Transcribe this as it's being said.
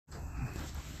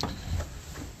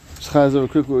Chazer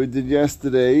quickly what we did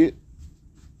yesterday.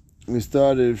 We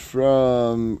started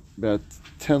from about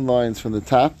 10 lines from the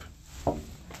top.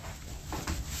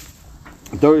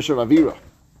 Dorish of Avira.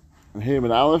 And here in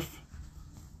Aleph.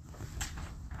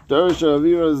 Dorish of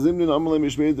Avira, Zimnin Amalei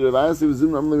Mishmeidur of Asi,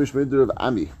 Zimnin Amalei Mishmeidur of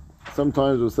Ami.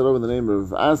 Sometimes we'll set over the name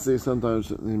of Asi, sometimes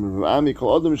the name of Ami.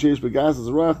 Kol Adam Sheish Begas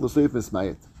Ruach L'Seif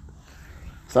Mismayit.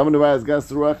 Someone who has Gas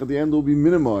Ruach at the end will be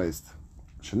minimized.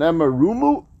 Shanema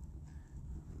Rumu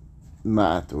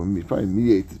Ma'at, or probably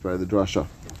mediated by the drasha,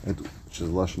 which is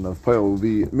the lashon of Payal, will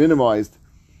be minimized.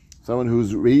 Someone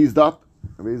who's raised up,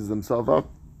 raises himself up.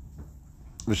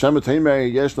 You might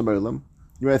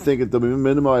think it will be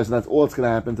minimized and that's all that's going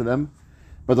to happen to them,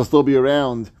 but they'll still be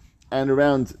around and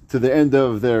around to the end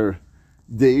of their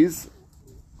days.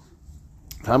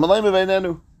 Pasuk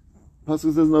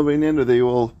says no, they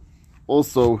will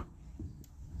also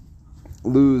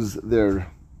lose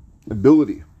their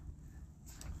ability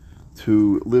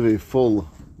to live a full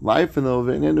life, and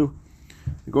they're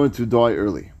going to die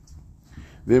early.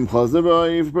 If a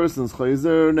person's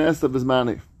chayzer nesta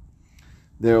bismani,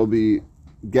 they'll be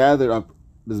gathered up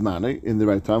bismani in the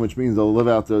right time, which means they'll live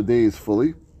out their days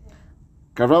fully.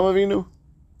 Kavram Avinu,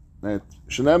 that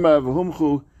shenema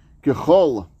v'humchu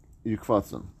kechol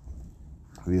yukvatzon.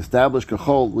 We established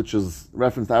kechol, which is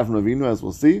reference to Avram Avinu, as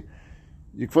we'll see.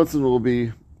 Yukvatzon will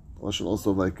be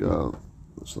also like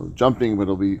jumping, but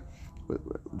it'll be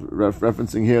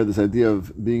referencing here this idea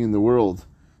of being in the world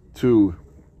to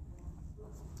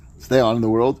stay on in the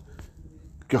world.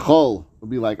 Kechol will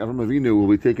be like Avram Avinu will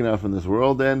be taken out from this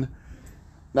world, and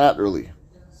not early.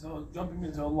 So jumping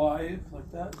into life like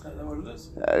that? Is that what it is?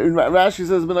 Rashi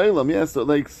says ben olam, yes. So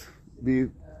like it's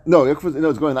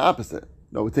going the opposite.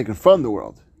 No, we're taken from the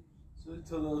world.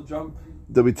 So they'll jump.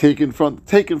 They'll be taken from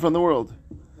the world.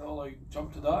 They'll like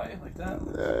jump to die like that.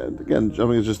 Again,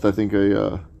 jumping is just I think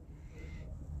a.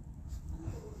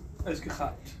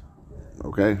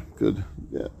 Okay, good.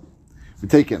 Yeah, be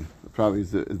taken. Probably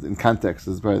is in context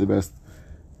is probably the best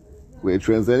way of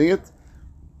translating it.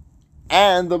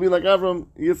 And they'll be like Avram,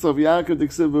 Yitzchak, Yaakov,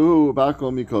 Diksivuhu,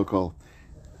 Bakom, Mikol.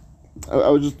 I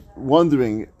was just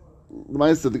wondering,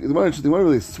 the Gemara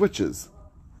really switches.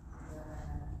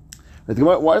 Why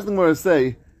does the Gemara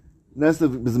say Nesta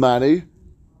Bizmani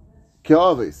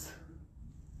Ke'avis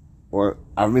or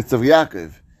Avram Yitzchak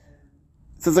Yaakov?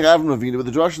 It says like Avram Avinu, but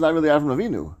the Drush is not really Avram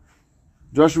Avinu.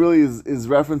 Drush really is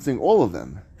referencing all of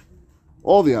them,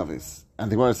 all the Avis, and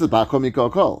the Gemara says Bakom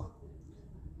Mikol.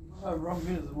 Avram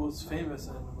Avinu is the most famous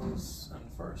and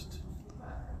first.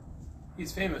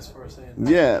 He's famous for saying that.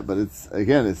 Yeah, but it's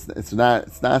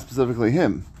not specifically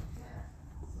him.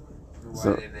 Why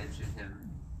so, they mention him?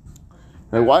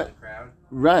 Why? The crowd?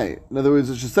 Right. In other words,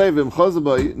 it should say Vim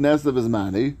Chozabai Nesta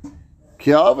Bizmani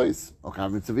Ki Avis or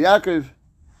Kavim Yaakov.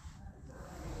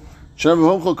 Shem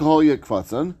V'Homchol Kahol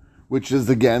Yekvatzon, which is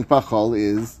again Pachol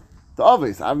is the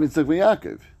Avis Avim Yitzchak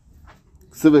Yaakov.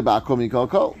 Sivei Bakom Mikol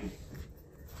Kol.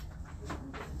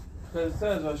 Because it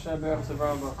says Hashem Be'er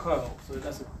Tzavram B'Kol, so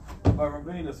that's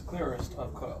Rabbeinu is the clearest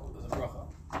of Kol, is a bracha.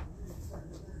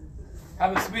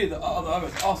 Happens to be the other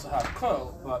others also have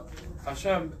Kol, but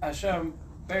Hashem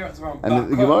Be'er Tzavram B'Kol. And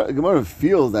the Gemara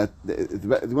feels that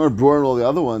the Gemara brought in all the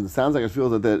other ones. It sounds like it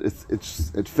feels that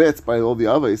it fits by all the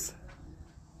others.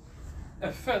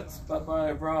 It fits, but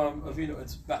by Abraham Avinu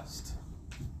it's best.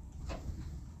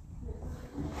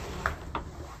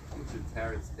 It's a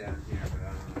Tarot's down here, but I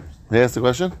don't understand. May I ask the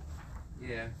question?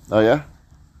 Yeah. Oh yeah?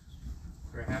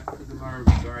 Perhaps the Gemara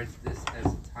regards this as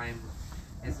a time.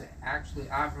 Actually,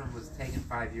 Avram was taken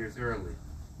 5 years early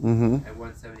at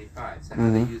 175. So now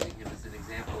they're using him as an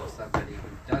example of somebody who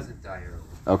doesn't die early.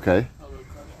 Okay.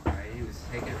 Right? He was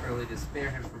taken early to spare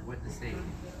him from witnessing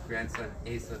grandson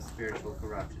Esau's spiritual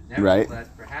corruption. Right. Nevertheless,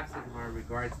 perhaps the Gemara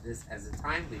regards this as a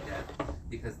timely death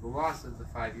because the loss of the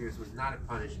 5 years was not a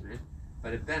punishment,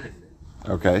 but a benefit.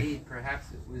 Okay. Indeed,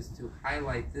 perhaps it was to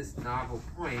highlight this novel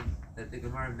point that the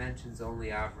Gemara mentions only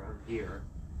Avram here,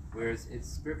 whereas its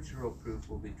scriptural proof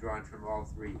will be drawn from all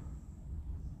three.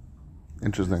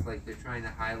 Interesting. It's like they're trying to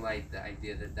highlight the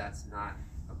idea that that's not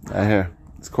a problem. I hear.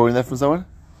 It's quoting that from someone?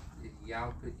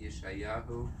 Yalkut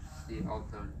Yeshayahu, the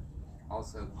Alton,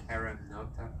 also Kerem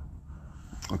Nota.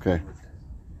 Okay.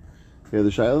 Hear the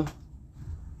Shiloh?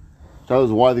 Shiloh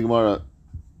is why the Gemara.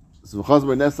 So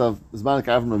V'chazber Nesav is like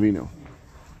Avram Avinu.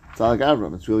 It's not like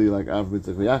Avram. It's really like Avram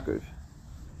Yitzchak Yaakov.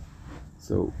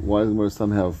 So why does the Gemara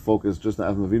somehow focus just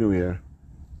on Avram Avinu here,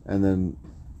 and then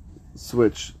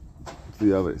switch to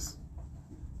the others?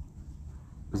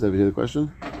 Does everybody hear the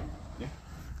question? Yeah.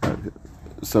 Right.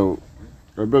 So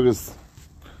Rabbi Berg is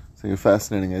saying a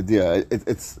fascinating idea.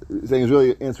 It's saying it's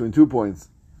really answering 2 points.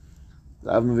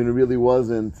 Avram Avinu really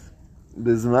wasn't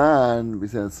Bisman. We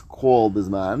said it's called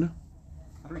Bisman.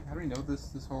 How do we know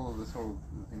this whole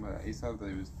thing about Esav that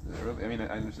he was early? I mean, I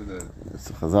understood the. It's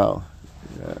a Chazal.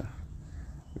 Yeah.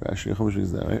 Rashi Chumash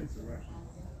is that, right?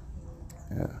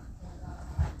 Yeah.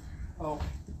 Oh,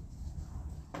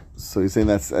 So you're saying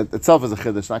that's itself as a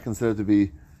chiddush, not considered to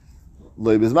be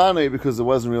loy bismanei because it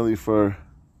wasn't really for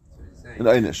an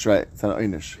einish, right? It's not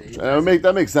an einish.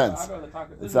 That makes sense. I'd rather talk.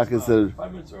 It's not considered.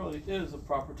 5 minutes early is a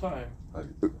proper time.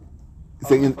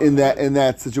 Saying in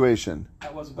that situation,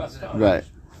 That was the best time. right?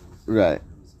 Right. It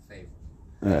was a favor.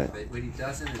 Right. But what he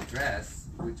doesn't address,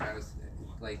 which I was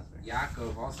like,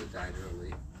 Yaakov also died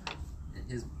early,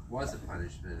 and his was a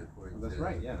punishment according That's to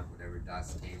right, yeah. whatever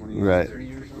Das came. 20 Right. 33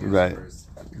 years Right. for his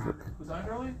comment. Was that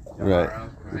early? Right.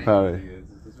 Right. Probably.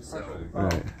 So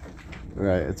Right.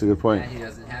 Right. It's a good point. now he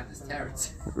doesn't have this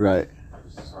teretz. Right.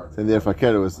 And the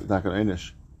fakir was not going to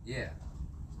einish. Yeah.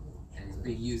 And he's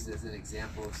being used as an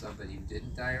example of somebody who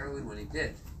didn't die early when he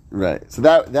did. Right. So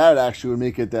that actually would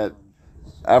make it that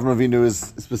Avram Avinu is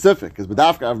specific, because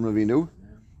B'dafka Avram Avinu,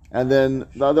 and then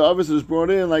the other officers brought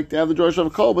in like they have the George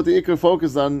of Kol, but the Ikar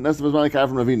focused on Nesef Zman like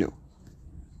Avram Avinu.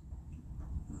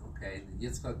 Okay,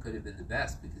 Yitzchak could have been the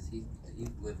best because he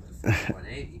lived to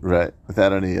 180. Right.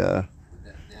 Without any Yeah.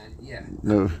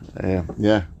 no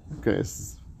yeah. Okay.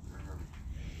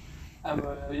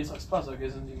 Yitzchak's pasuk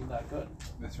isn't even that good.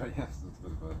 That's right. Yes.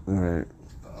 All right.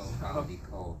 Ochal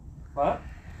Mikol. What?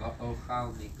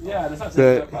 Ochal Mikol. Yeah, that's not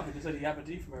saying that prophet. He said he had a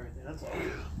D from everything. That's all.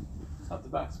 It's not the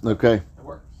best. Okay. It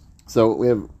works. So we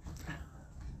have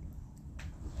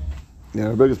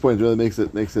our biggest point really makes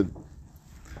it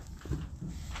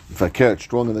fakir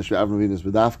stronger than Avram Avinu's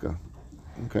B'dafka.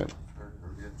 Okay. I'm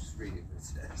just reading what it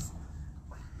says.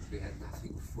 We had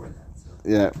nothing before that, so.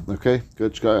 Yeah. Okay.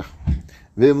 Good. Shkach.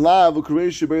 V'im lav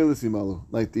u'kareish shebeilis imalu.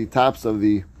 Like the tops of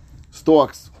the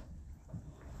stalks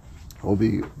will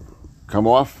be come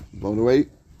off, blown away.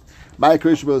 My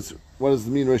kareish shebeilis. What does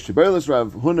it mean? Reish shebeilis.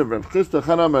 Rav Huna Rav Chisda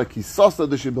Chanamar kisasa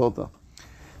d'shebilta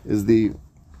is the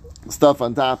stuff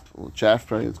on top, or chaff,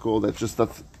 right? It's called. That's just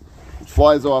stuff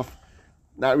flies off.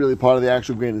 Not really part of the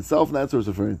actual grain itself, and that's what it's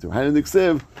referring to. I'm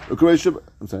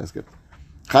sorry, I skipped.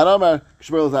 Chanamar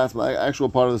Kishbeil is actual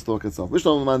part of the stalk itself. Which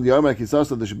which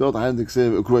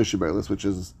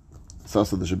is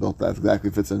Sasa the Shabilt. That exactly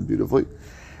fits in beautifully.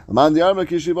 Man the Arma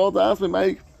Kishibolt asked me,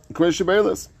 Mike,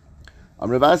 Kishbeil. I'm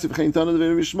Ravasi V'chein Tana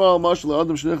Devei Rishmal Mashal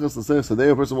Adam Shnichas L'Seif. So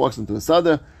there, a person walks into a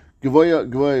sada. Gavoya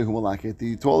Humalakit.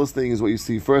 The tallest thing is what you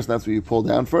see first. And that's what you pull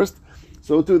down first.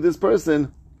 So too, this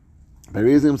person, by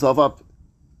raising himself up,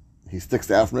 he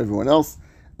sticks out from everyone else,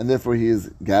 and therefore he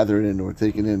is gathered in or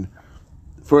taken in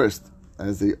first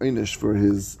as a einish for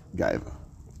his gaiva.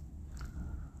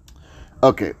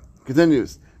 Okay,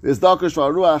 continues. There's Dalkash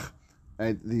Ruach,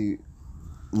 the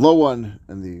low one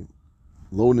and the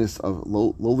lowliness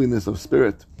of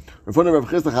spirit. In front of Rav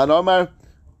Chisda Chanamar,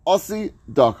 Osi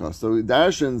Daka. So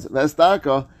Darshans Ves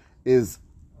Daka is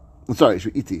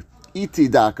iti. Iti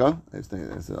Daka. It's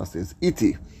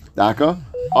iti Daka.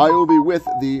 I will be with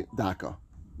the Daka,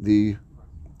 the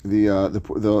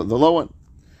low one.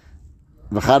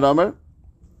 V'chad Amar,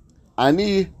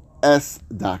 Ani es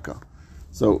Daka.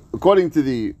 So according to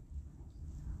the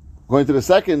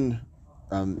second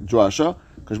drasha,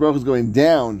 Kadosh Baruch Hu is going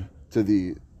down to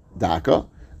the Daka.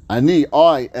 Ani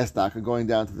I es Daka, going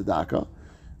down to the Daka.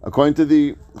 According to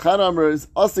the Chad Amar is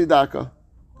Asi Daka.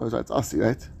 Oh, sorry, it's Asi,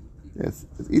 right? Yes,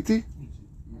 it's iti.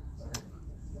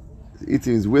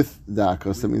 Iti is with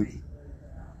Daka,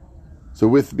 so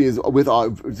with means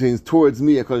towards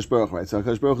me, HaKadosh Baruch Hu, right? So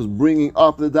HaKadosh Baruch Hu is bringing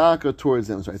up the Daka towards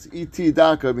him, right? So Iti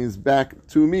Daka means back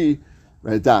to me,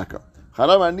 right? Daka.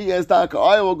 Chanam Ani as Daka,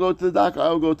 I will go to the Daka, I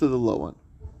will go to the low one.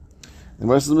 And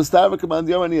versus Mustafa command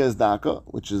Yomani as Daka,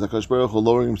 which is HaKadosh Baruch Hu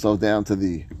lowering himself down to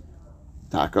the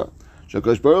Daka.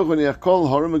 HaKadosh Baruch Hu Niachkol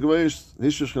Harim HaGavayis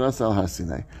Hishu Shchinas Al Har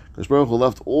Sinai. HaKadosh Baruch Hu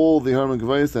left all the Harim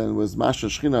HaGavayis and was Masha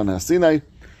Shechina on Har Sinai.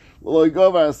 He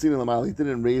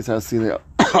didn't raise Har Sinai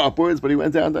upwards, but he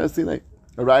went down to Har Sinai.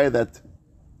 A raya that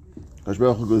Kadosh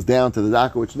Baruch Hu goes down to the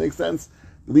Daka, which makes sense.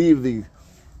 Leave the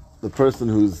person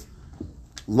who's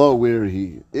low where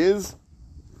he is,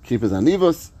 keep his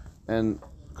anivos, and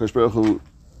Kadosh Baruch Hu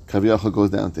Kaviyachal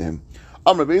goes down to him.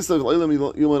 A person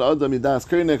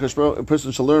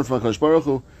shall learn from Kadosh Baruch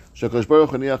Hu. Kadosh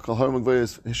Baruch Hu niach har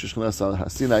magvayis hishish chnas al Har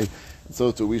Sinai.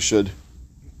 So too we should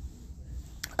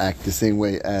act the same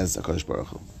way as HaKadosh Baruch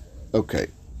Hu. Okay.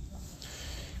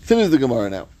 Finish the Gemara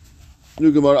now.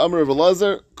 New Gemara. Amar of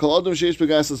Elazar. Kol adam sheish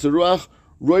begasas ruach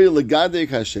roy legadei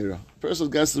kashera. Person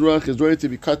with gasas ruach is ready to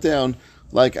be cut down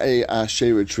like a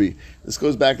Asherah tree. This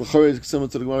goes back similar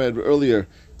to the Gemara we had earlier,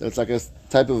 that it's like a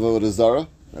type of avodah zara.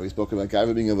 Now we spoke about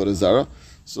Gaiva being avodah zara.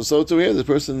 So to here, the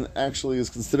person actually is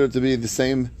considered to be the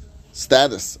same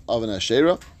status of an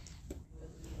Asherah,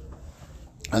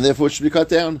 and therefore it should be cut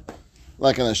down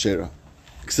like an Asherah.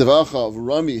 Ksevacha of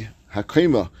Rami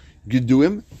Hakema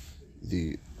Geduim,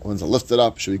 the ones that lifted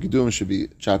up should be Geduim, should be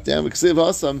chopped down. Ksev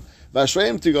Hasam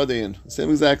Vashreim Tigodayin, the same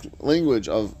exact language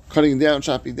of cutting down,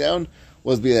 chopping down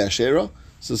was be Asherah.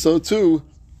 So too,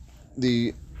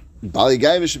 the Bali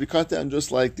Gaiva should be cut down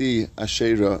just like the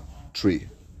Asherah tree.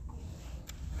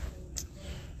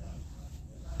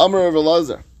 Amar of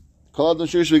Elazar, Kol Adam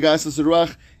Shir Shvigas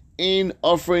Ruach Ein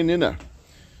Ofrei Ninar.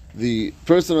 The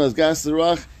person who has gas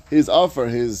Ruach, his offer,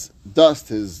 his dust,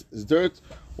 his dirt,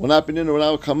 will not be ninar, will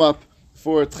not come up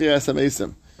for Tchias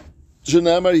HaMesim.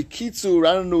 Shenamar Hikitzu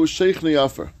Rananu Sheichni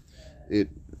offer. It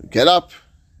get up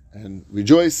and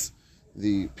rejoice.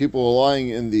 The people are lying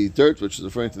in the dirt, which is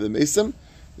referring to the Mesim.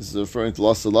 This is referring to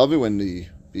Las Alavi when the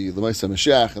L'Maisa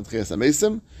Mashiach and Tchias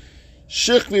HaMesim.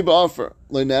 Shichni ba'offer.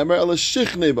 Le'namer ala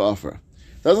shichni ba'offer.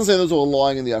 Doesn't say those who are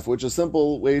lying in the offer, which is a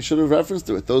simple way you should have reference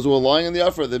to it. Those who are lying in the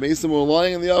offer, the Mason were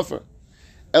lying in the offer.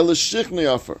 Ela shichni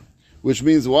offer, which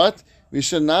means what?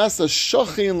 Mishanasa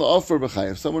shochin la'offer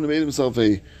b'chayev. Someone who made himself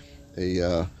a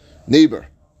neighbor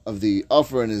of the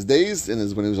offer in his days, when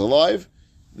he was alive,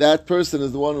 that person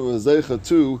is the one who was zeicha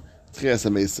to Tchias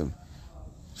HaMesim.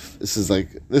 This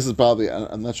is probably,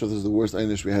 I'm not sure if this is the worst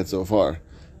einish we had so far.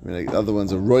 I mean, the other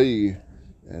ones are Roy,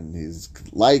 and he's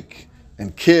like,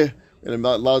 and Keh, and a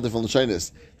lot of different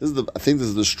Lashonos. I think this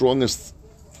is the strongest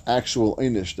actual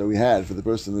einish that we had for the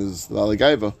person who's the Bali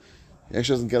Gaiva. He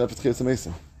actually doesn't get up at Tchias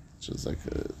HaMesim. Which is like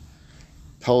a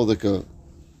Peladika,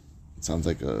 it sounds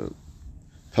like a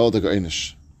Peladika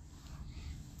einish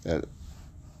that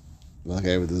Bali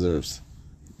Gaiva deserves.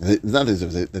 It's not that he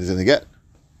deserves, that he's going to get.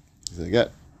 He's going to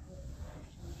get.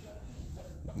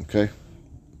 Okay?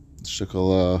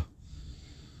 Shtikl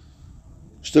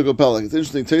Pelik. It's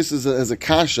interesting. Tosfos has a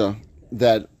kasha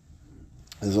that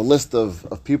there's a list of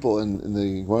people in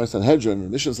the Gemara Sanhedrin, or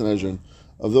Mishnah Sanhedrin,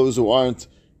 of those who aren't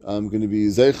going to be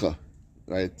zeicha,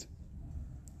 right,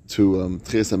 to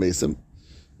Tchias HaMesim,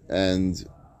 and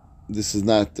this is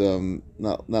not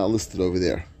listed over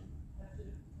there.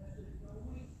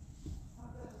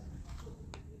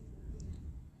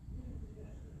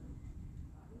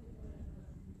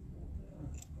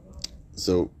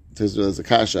 So Tosfos has a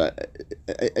kasha.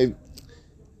 I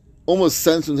almost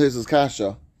sense from Tosfos'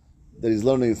 kasha that he's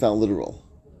learning it's not literal.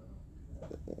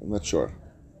 I'm not sure.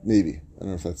 Maybe. I don't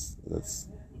know if that's.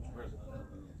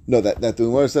 No, that the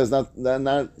Gemara says not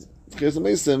Tchias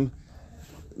HaMesim.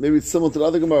 Maybe it's similar to the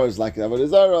other Gemaras like Avodah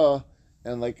Zara,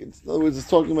 and in other words, it's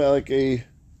talking about like a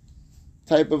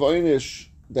type of einish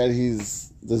that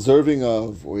he's deserving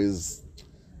of,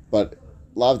 but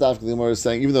Lav Dafka the Gemara is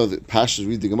saying, even though the Pashas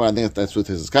read the Gemara, I think that's what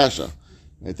his kasha.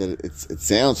 Right, that it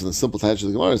sounds from the simple title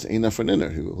of the Gemara is Ein Afar Ninner,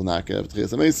 who will not get up to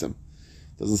Tchias HaMesim.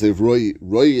 It doesn't say Roy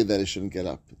that he shouldn't get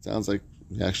up. It sounds like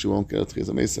he actually won't get up to Tchias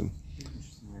HaMesim.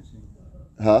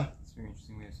 Huh? It's a very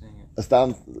interesting way of saying it.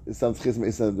 Istam Tchias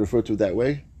HaMesim referred to it that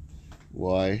way?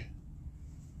 Why?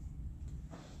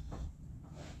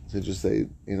 So just say,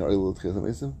 Oil Tchias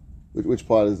HaMesim? Which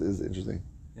part is interesting?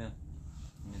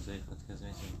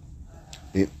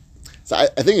 Yeah. So I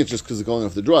think it's just because it's going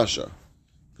off the drasha,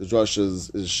 because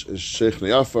drasha is sheikh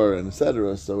ne'afar and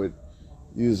etc. So it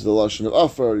uses the lashon of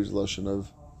afar, uses the lashon of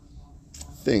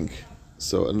think.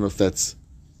 So I don't know if that's.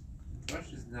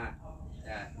 Drasha is not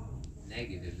that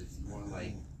negative. It's more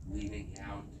like leaving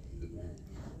out.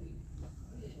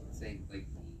 Saying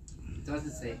it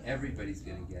doesn't say everybody's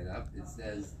going to get up. It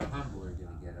says the humble are going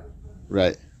to get up.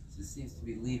 Right. So it seems to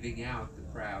be leaving out the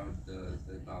proud, the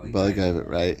Bali Gaiva,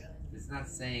 right? It's not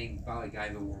saying Bali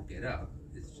Gaiva won't get up.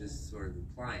 It's just sort of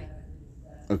implying it.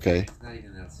 Okay. It's not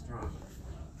even that strong.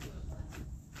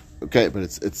 Okay, but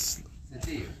it's a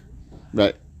deal.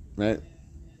 Right. What's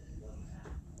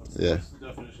Yeah. What's the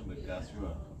definition of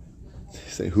gasrua?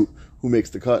 Say who makes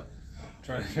the cut?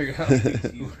 Trying to figure out.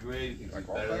 He's great. He's Like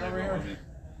better all than over here? everyone.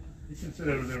 He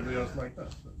considers everybody else like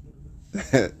us.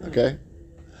 Okay.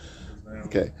 Now,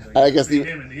 Okay. they I guess see even-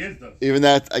 him and he is us. Even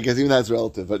that's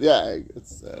relative, but yeah,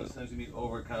 it's. Sometimes you meet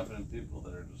overconfident people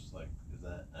that are just like, is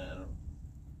that? I don't.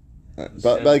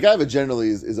 But the Gaiva generally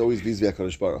is always Vizvi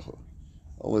HaKadosh Baruch Hu.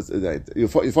 Almost, you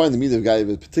find the meaning of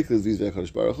Gaiva, particularly Vizvi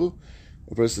HaKadosh Baruch Hu.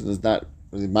 A person is not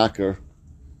really makar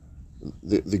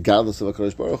the godless of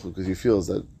HaKadosh Baruch Hu because he feels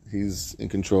that he's in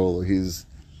control, or he's,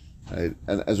 right?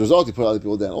 And as a result, he put other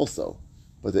people down also.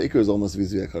 But the Iker is almost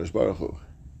Vizvi HaKadosh Baruch Hu.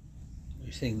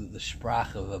 You're saying that the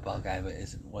sprach of a Balgaiva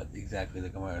isn't what exactly the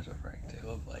Gemara is referring to,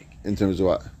 of like In terms of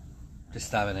what? just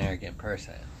stop an arrogant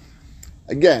person.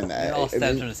 Again, It all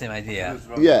stems from the same idea.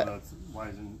 Yeah. Why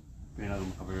isn't being able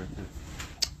to cover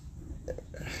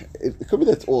it could be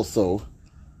that's also,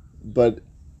 but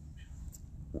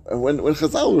when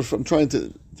Chazal, I'm trying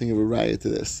to think of a raya to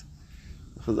this.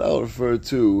 Chazal refer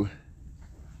to.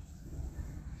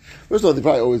 First of all, they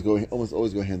probably almost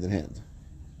always go hand in hand.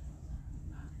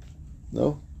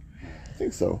 No, I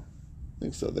think so. They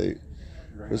Hashem,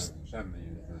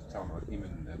 the Talmud,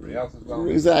 even everybody else as well.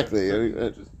 Exactly.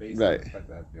 Just based Right. on the fact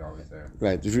that has to be always there.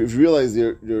 Right. If you realize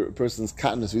your person's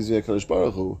katnus vis-a-vis HaKadosh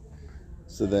Baruch Hu,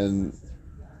 so then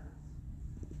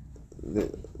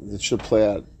it should play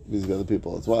out vis-a-vis other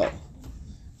people as well.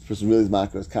 This person really is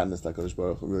makar is katnus HaKadosh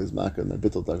Baruch Hu, really is makar and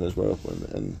bittul HaKadosh Baruch Hu,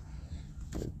 and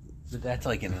But that's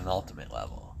like in an ultimate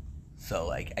level. So,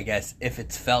 like, I guess if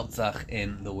it's Feltzach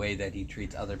in the way that he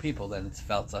treats other people, then it's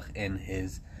Feltzach in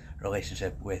his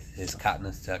relationship with his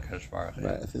katnus to HaKadosh Baruch Hu.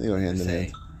 right. I think they go hand in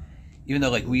hand. Even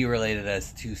though, like, we relate it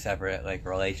as two separate, like,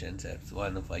 relationships.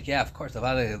 One of, like, yeah, of course, the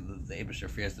Abishur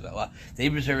fears the Vel. Well, if the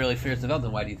Abishur really fears the Vel,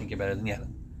 then why do you think you're better than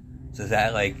Yedem? So is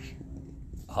that, like,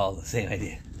 all the same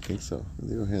idea? I think so.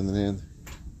 They go hand in hand.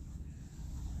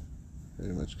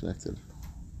 Very much connected.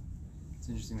 It's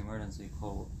interesting the word doesn't say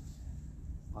kol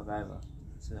Balgaiva.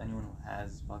 So anyone who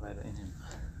has Balgaiva in him,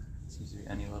 it seems to be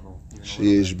any level. Even a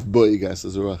Sheyesh little boy gas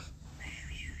as a rach.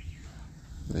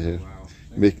 You're Wow.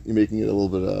 making it a little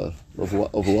bit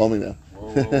overwhelming now.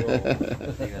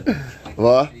 Like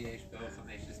What? Yesh Bocha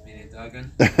makes this mean a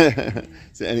Duggan.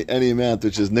 So any amount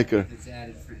which is nicker. It's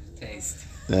added for the taste.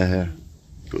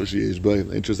 Sheyesh boy.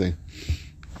 Interesting.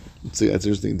 See, that's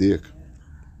interesting, Diak.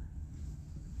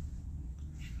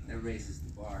 That raises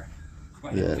the bar.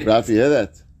 Quite a Yeah, bit. Rafi, hear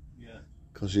that? Yeah.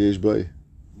 Kol sheyesh boy.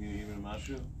 You even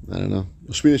Mashu? I don't know.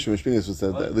 Well, Shminish was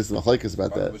said that. Listen, Machlekes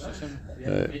about that.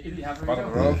 Bottom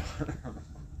of the row.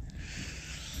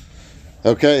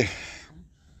 Okay.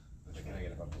 Can I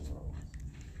get a bottom of the row?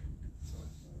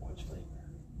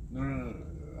 No.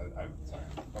 I'm sorry.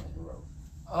 Bottom of the row.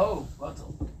 Oh,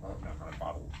 bottle. Oh, no, not a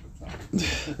bottle. It's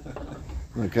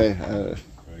not. Okay.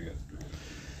 Very good.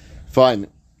 Fine.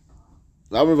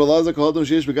 Rabbi Velazar called him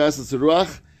Sheyesh Begeistert zu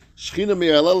Ruach. Shechina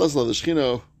mi'alelas la. The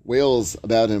Shechina wails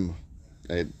about him.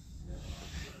 Right.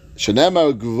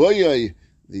 Shenamar Gvoyai,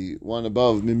 the one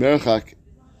above Mimerchak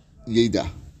Yeda,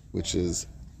 which is,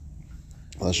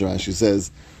 Rashi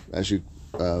says, because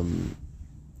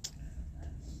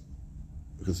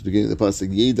the beginning of the pasuk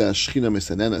Yeda Shechina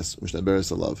Misanenes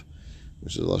Mishnaberes Alav,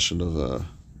 which is a lashon of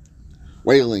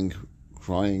wailing,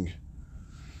 crying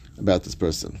about this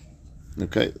person.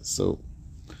 Okay, so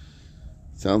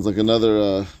sounds like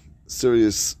another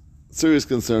serious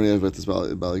concern we have about this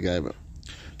Bali Gaiva.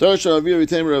 Darash Avir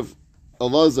Vitamer of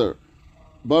Elazar,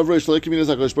 Bavrish Lekiminas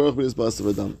Hakadosh Baruch Midas Basav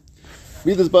Adam,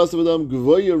 Midas Basav Adam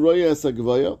Gvoya Roya Esa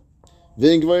Gvoya,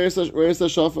 Vein Gvoya Esa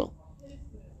Shafel.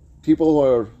 People who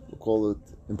are, we'll call it,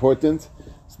 important,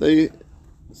 so they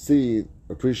see,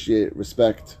 appreciate,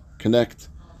 respect, connect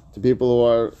to people who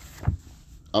are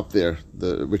up there,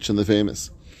 the rich and the famous.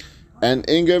 And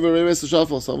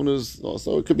someone who's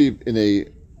also, it could be in a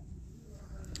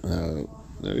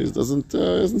he doesn't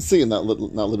see him, not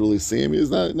literally see him. He's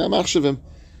not machshavim.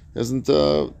 Doesn't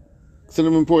consider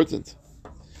him important.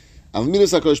 Who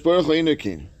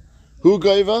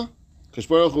gaiva? Kadosh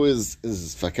Baruch Hu is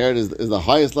fakir, is the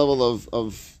highest level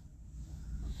of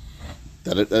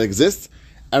that exists.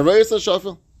 And Rayas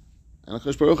Shafel. And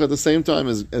Kadosh Baruch Hu at the same time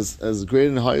as great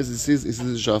and high as he sees the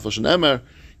Shafel. Shenemar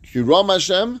Ki Ram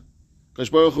Hashem. Kadosh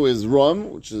Baruch Hu is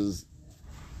Ram, which is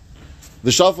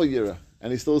the Shafel Yira,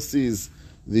 and he still sees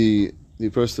the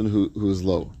person who is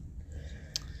low.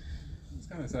 It's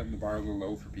kind of setting the bar a little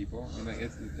low for people. I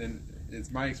mean, it's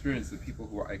my experience that people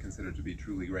who I consider to be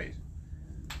truly great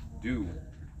do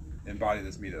embody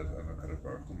this midah of a Kadosh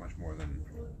Baruch Hu much more than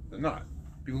not.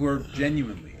 People who are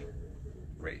genuinely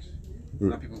great,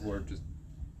 not people who are just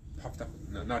puffed up.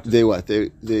 Not just They what? They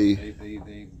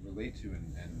relate to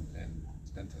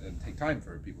and take time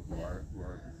for people who are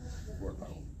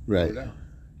low. Right. Who are down.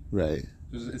 Right.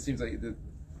 So it seems like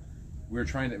we're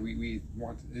trying to we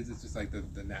want. Is it just like the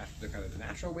kind of the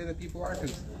natural way that people are?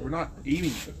 Because we're not aiming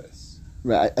for this.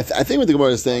 Right. I think what the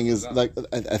Gemara is saying is like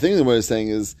I think the Gemara is saying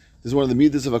is this is one of the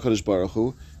midas of HaKadosh Baruch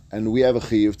Hu, and we have a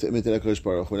chiyuv to imitate HaKadosh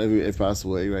Baruch Hu whenever we pass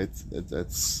away. Right.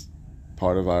 That's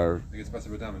part of our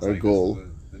Our goal.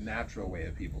 The natural way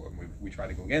of people, and we try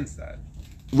to go against that.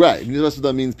 Right.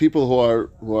 That means people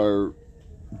who are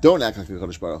don't act like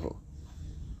HaKadosh Baruch Hu.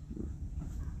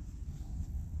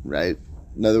 Right.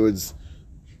 In other words,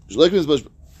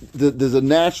 there's a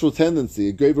natural tendency,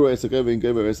 and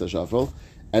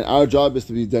our job is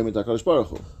to be Demet HaKadosh Baruch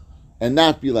Hu, and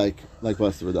not be like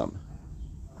Bas V'Dam.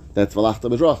 That's Valachta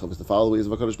B'Drachav, is to follow the ways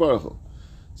of HaKadosh Baruch Hu.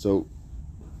 So,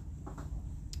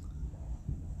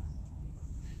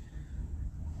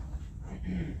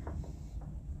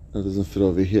 it doesn't fit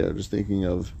over here. Just thinking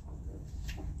of.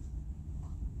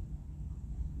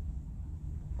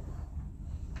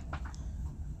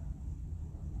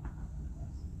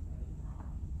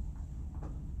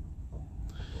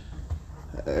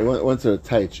 I went to a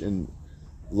taich in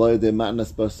Loya de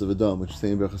Matnas Bas V'Dam, which is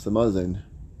saying Berachas Hamazon.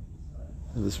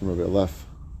 And this from Rabbi Aleph.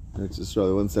 It's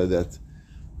Israel. One said that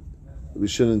we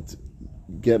shouldn't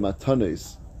get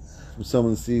matanos from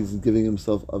someone sees giving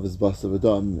himself of his Bas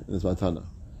V'Dam in his matana.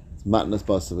 It's Matnas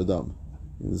Bas V'Dam.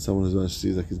 Someone who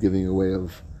sees like he's giving away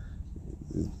of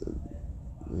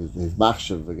his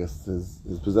machshav, I guess,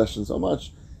 his possession so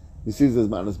much. He sees his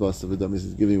Matnas Bas V'Dam.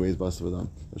 He's giving away his Bas V'Dam.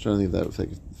 I'm trying to think if that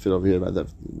would fit over here. About that,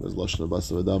 there's Lashon of Bas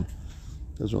V'Dam.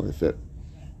 Doesn't really fit.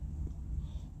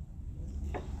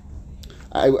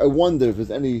 I wonder if there's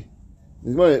any.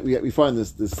 We find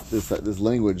this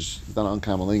language, it's not an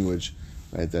uncommon language,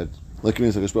 right? That like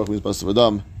means like Baruch Hu means Bas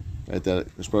V'Dam, right? That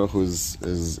Baruch Hu is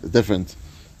different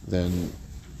than.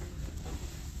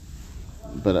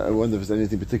 But I wonder if there's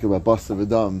anything particular about Bas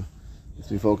V'Dam that's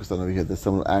being focused on over here. That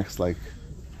someone acts like,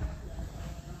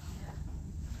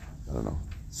 I don't know,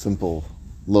 simple,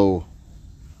 low.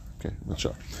 Okay, I'm not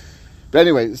sure. But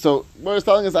anyway, so what it's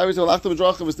telling us, obviously, Lachta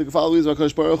B'Drachav is to follow the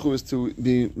HaKadosh Baruch Hu, is to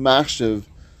be machshav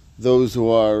those who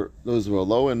are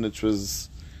low, and which was,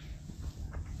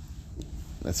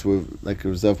 that's what, like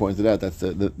Zev pointed out, that's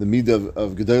the midah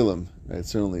of Gedolim, right?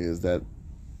 Certainly is that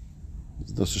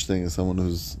there's no such thing as someone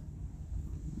who's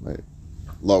right,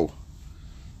 low.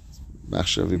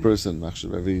 Machshav every person,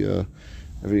 machshav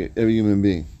every human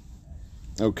being.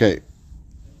 Okay.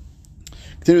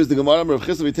 Continues the Gemara, Rav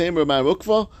Chisda v'Teimer Mar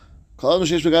Rukva. It's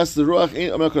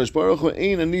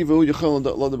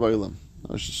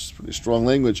just pretty strong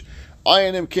language. I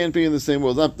and him can't be in the same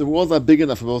world. The world's not big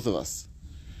enough for both of us.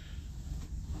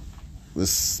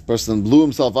 This person blew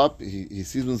himself up. He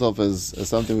sees himself as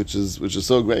something which is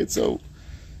so great. So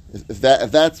if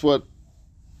that's how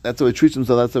he treats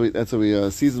himself, that's how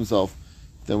he sees himself,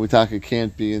 then we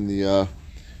can't be in the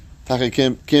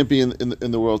can't be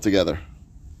in the world together.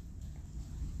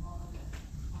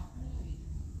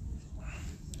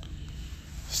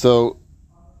 So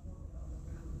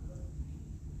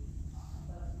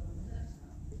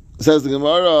says the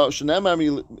Gemara, "Shenamar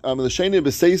milasheni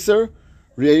b'seiser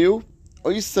riyu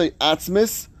oisay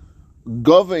atzmis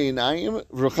govei inayim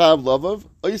v'chav lavav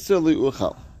oisay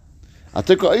liuchal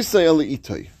atiko oisay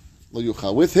liitoy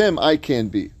liuchal." With him, I can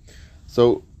be.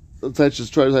 So let's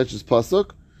just try to touch this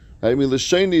pasuk. Right,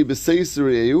 milasheni b'seiser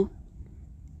riyu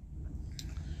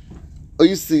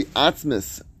oisay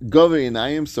atzmis govei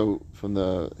inayim. So from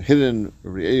the hidden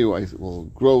riyu, I will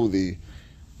grow the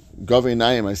govei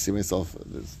inayim. I see myself.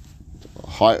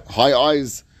 High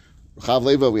eyes, chav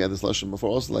leva. We had this lesson before,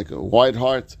 also like a wide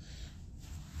heart.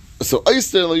 So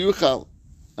eister layuchal,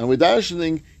 and we're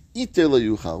darshaning iter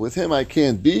layuchal. With him, I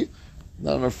can't be.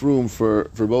 Not enough room for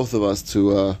both of us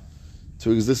to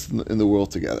exist in the world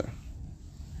together.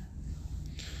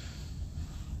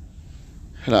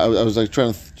 And I was like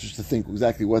trying to think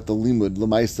exactly what the limud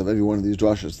lemaisa of every one of these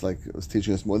drashas like was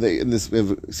teaching us more. Seems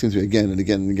to be again and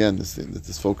again and again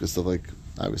this focus of like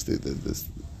obviously this.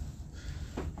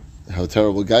 How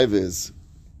terrible Gaiva is.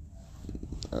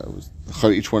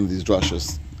 Each one of these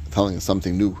drashas telling us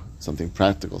something new, something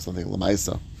practical, something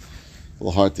lamaisa. A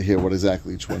little hard to hear what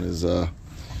exactly each one is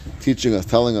teaching us,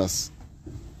 telling us.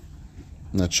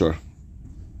 I'm not sure. I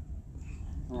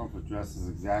don't know if it addresses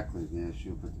exactly the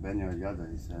issue, but Benya Yada,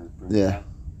 he said,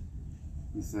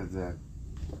 he said that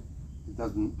it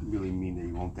doesn't really mean that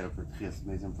you won't get up for Tchias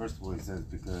Mezim. First of all, he says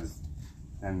because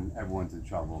then everyone's in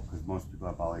trouble because most people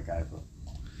are Balei Gaiva.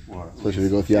 Especially if you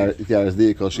go with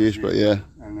Yarazdi, Kol Shish, but yeah.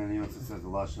 And then he also says the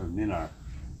Lashon of Ninar.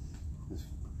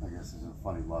 I guess is a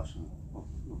funny Lashon of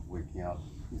waking up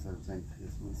instead of saying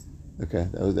Tchias Mezim. Okay,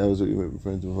 that was what you were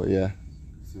referring to before, yeah.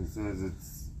 So he says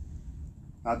it's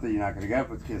not that you're not going to get up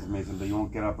with Tchias Mezim, but you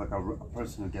won't get up like a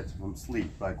person who gets from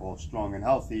sleep, like all strong and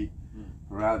healthy.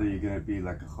 Rather, you're going to be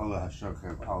like a Chola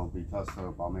HaShochev Al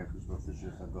B'Taso B'Al Mechus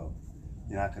B'Fishur Chago.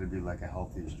 You're not going to be like a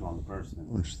healthy, strong person.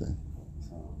 Interesting.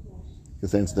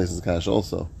 Because then this is Kash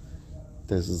also.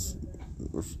 This is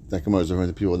that Gemara is referring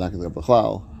to people not going to go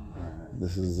B'chlal.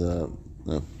 This is no,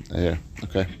 I hear.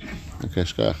 Okay,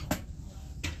 Shkach.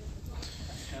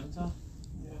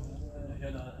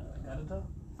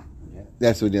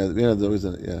 That's what there's always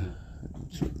That's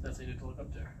how you need to look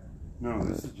up there. No,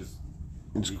 this is just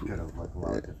It's we could have like a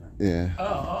lot of different. Yeah.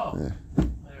 Oh. Yeah. There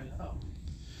you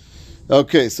go.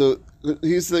 Okay, so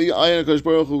he's the Ayin HaKadosh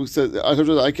Baruch Hu said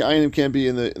Ayin can't be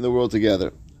in the world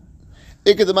together.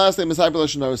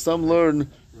 Some learn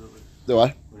the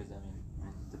what? What does that mean?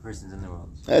 The person's in the world.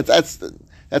 That's what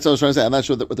I was trying to say. I'm not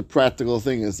sure what the practical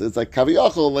thing is. It's like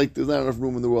kaviyachol, like there's not enough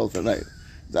room in the world for night.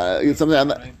 It's something I'm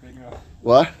not. Ain't big enough.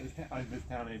 What? This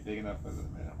town ain't big enough for the,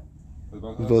 for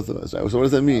both For of us. both of us, right? So what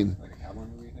does that mean? Like a cowboy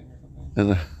movie thing or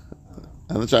something. And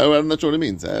I'm not sure what it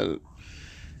means.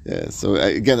 Yeah. So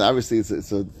again, obviously, it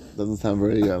doesn't sound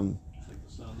very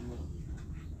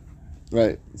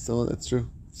right. So that's true.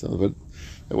 So, but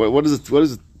what is it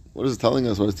telling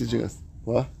us? What is it teaching us?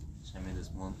 What? Should I make this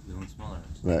moon smaller?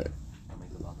 Right. I'll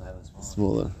make the Balgaiva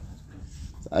smaller.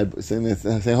 Smaller. Saying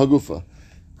hagufa.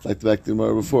 It's like back to the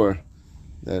Gemara before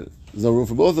that there's no room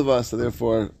for both of us, so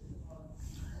therefore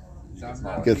So I'm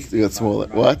not you leaving get smaller.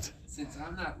 my- What? Since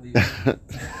I'm not leaving, I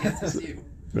guess it's you.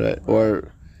 Right.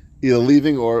 Or either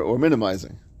leaving or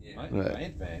minimizing. Yeah. My Right.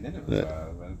 ain't bad. It was Right.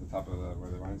 at the top of where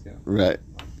the lines go. Right.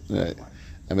 Right.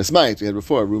 And Mismait, we had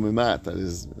before, room and mat, that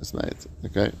is Mismait.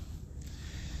 Okay.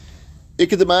 It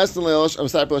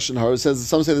says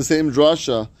some say the same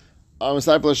drasha. That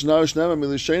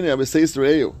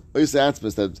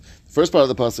the first part of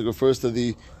the pasuk refers to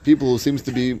the people who seems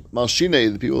to be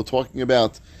malshine, the people talking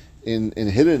about in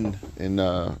hidden,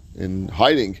 in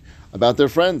hiding about their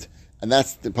friend, and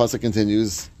that's the pasuk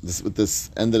continues with this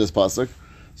end of this pasuk.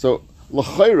 So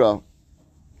l'chayra,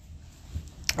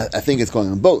 I think it's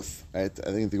going on both, right?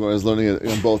 I think the Gemara is learning it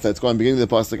on both. That's going beginning of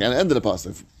the pasuk and end of the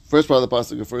pasuk. First part of the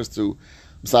pasuk refers to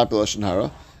M'sapil Lashon Hara,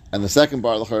 and the second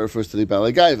part l'chayra refers to the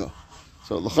Balei Gaiva.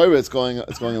 So l'chayra, it's going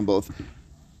on both.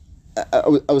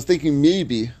 I was thinking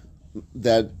maybe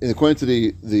that according to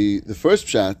the first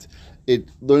pshat, it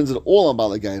learns it all on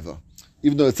Balei Gaiva,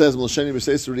 even though it says M'lasheni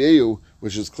B'Seis Riyeu,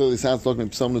 which is clearly sounds talking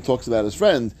to someone who talks about his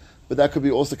friend, but that could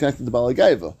be also connected to Balei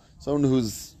Gaiva, someone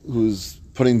who's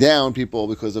putting down people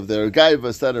because of their gaiva,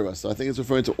 etc. So I think it's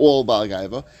referring to all Balei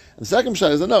Gaiva. And the second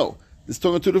pshat is no, it's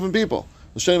talking to two different people.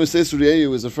 L'sheni B'Seis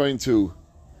Riyeu is referring to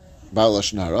Balei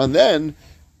Lashon Hara, and then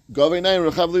Gavei Naim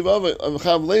Rechav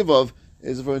Levav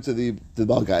is referring to the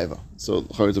Balei Gaiva. So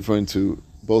it's referring to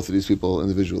both of these people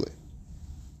individually.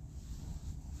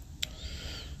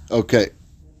 Okay.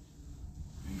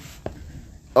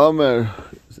 Amr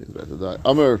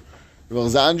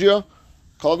Zandria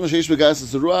called Mashiach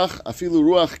Begas Ruach Afilu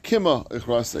Ruach Kima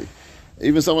Echrasei.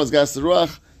 Even someone's gas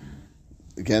Ruach,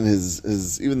 again,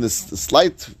 his even this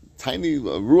slight tiny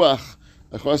Ruach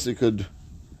Echrasei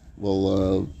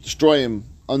will destroy him,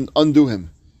 undo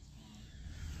him.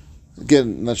 Again,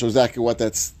 I'm not sure exactly what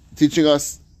that's teaching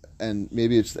us, and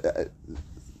maybe it's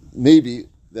maybe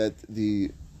that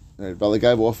the Balei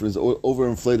Gaiva often is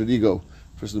overinflated ego.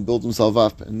 The person builds himself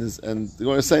up, and the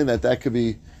Gemara is saying that could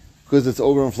be because it's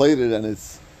overinflated and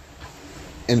it's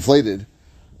inflated,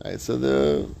 right? So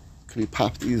it could be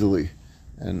popped easily,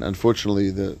 and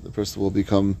unfortunately, the person will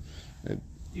become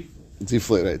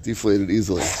deflated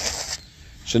easily.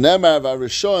 Shenemar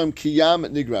v'arishoim kiyam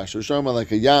nigrash. Rishoim are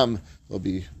like a yam; they'll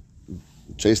be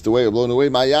chased away or blown away.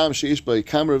 My yam sheish by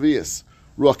kam revius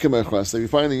ruach kimachras. So if you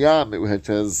find the yam, it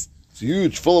has it's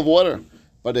huge, full of water,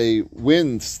 but a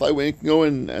slight wind can go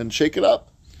in and shake it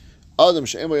up. Adam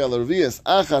she'emay al revius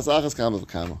achas kama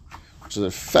v'kama, which is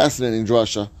a fascinating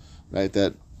drasha, right?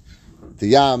 That the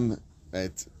yam,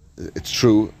 right? It's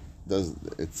true,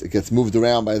 it gets moved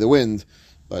around by the wind,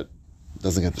 but it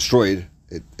doesn't get destroyed.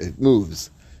 It moves.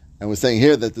 And we're saying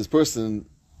here that this person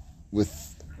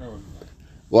with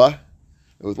what?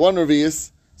 With one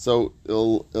revius, so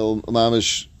it'll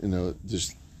mamish,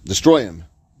 just destroy him.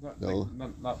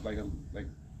 Not like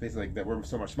basically like that we're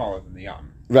so much smaller than the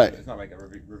yam. Right. It's not like a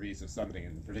revius of something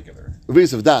in particular.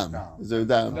 Revius of dam. Is there a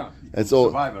dam? It's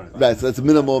all right. So that's a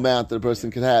minimal amount that a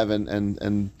person can have,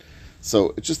 and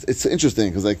so it's interesting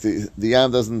because like the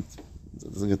yam doesn't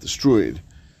get destroyed,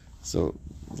 so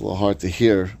it's a little hard to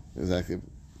hear exactly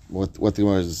what the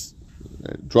Gemara's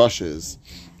drush is.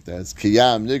 That's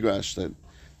kiyam nigrash, that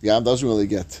the yam doesn't really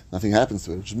nothing happens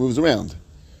to it. It just moves around,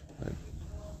 right?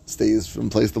 Stays from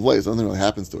place to place. Nothing really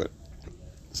happens to it.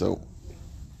 So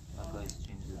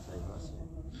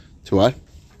to what?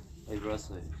 Sounds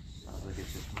like it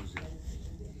just moves it.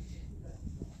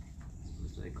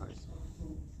 It's like cars.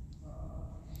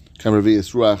 Kam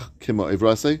revius ruach kimo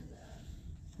evrasei.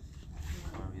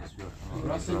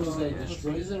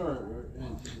 Destroys it or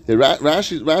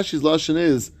Rashi's lashon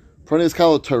is pranes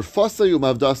kalo tarfasei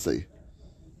umavdasei.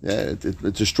 Yeah,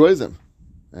 it destroys him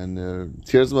and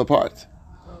tears him apart.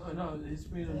 no, it's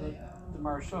meaning that the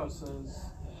Maharsha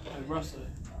says Russell.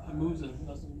 It moves it,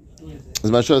 doesn't do anything.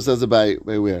 As Mashal says it by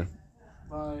where?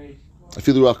 By I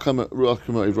feel the Ruach Kama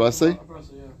Ivrase,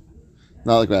 Abrasa, yeah.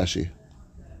 not like Rashi.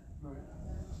 Right.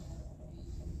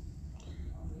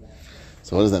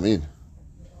 So what does that mean?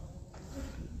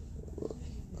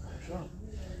 Sure.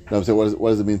 No, I'm saying, what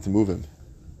does it mean to move him?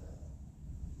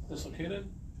 Dislocated?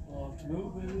 Well, to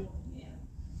move, maybe?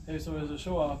 Maybe somebody's a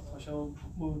show off. I shall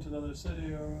move to another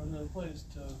city or another place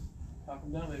to knock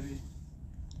him down, maybe.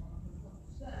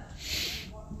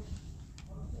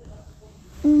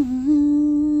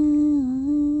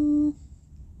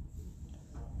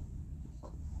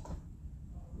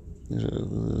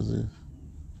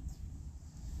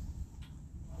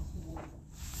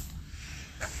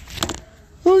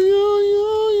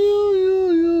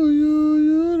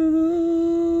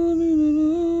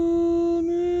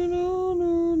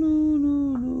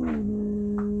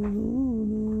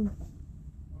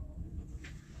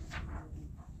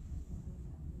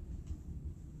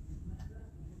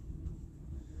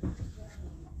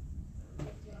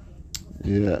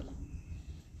 Yeah.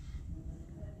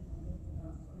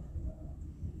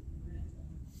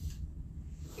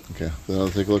 Okay, then I'll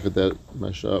take a look at that.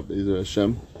 Mashup, either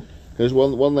Hashem. There's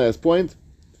one last point.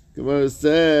 Gemara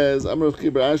says, Amar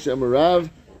Chibar Ashi Amar Rav,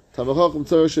 Tamachachim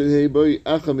Tzor Shehei Boi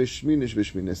Acha Mishminish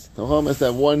Bishminis. Tamachachim has to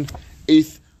have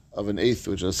 1/8 of an eighth,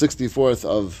 which is a 64th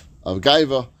of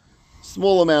gaiva.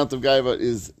 Small amount of gaiva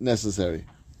is necessary.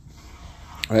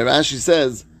 Right, Rashi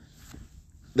says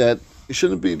that it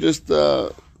shouldn't be just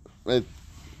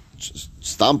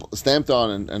stamped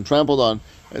on and trampled on.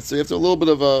 Right? So you have to have a little bit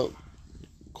of a,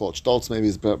 call it stolz, maybe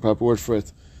is the proper word for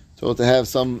it. So to have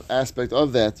some aspect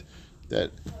of that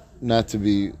not to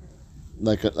be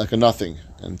like a nothing,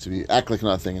 and to be act like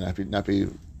nothing, and not be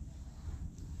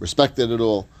respected at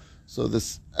all. So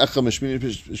this echa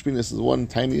mishminis is one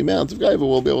tiny amount of gaiva.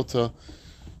 We'll be able to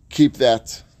keep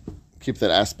that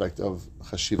aspect of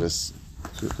chashivas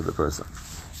to the person.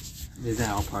 Is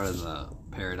that all part of the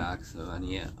paradox of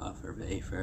Aniyah for Be'efer?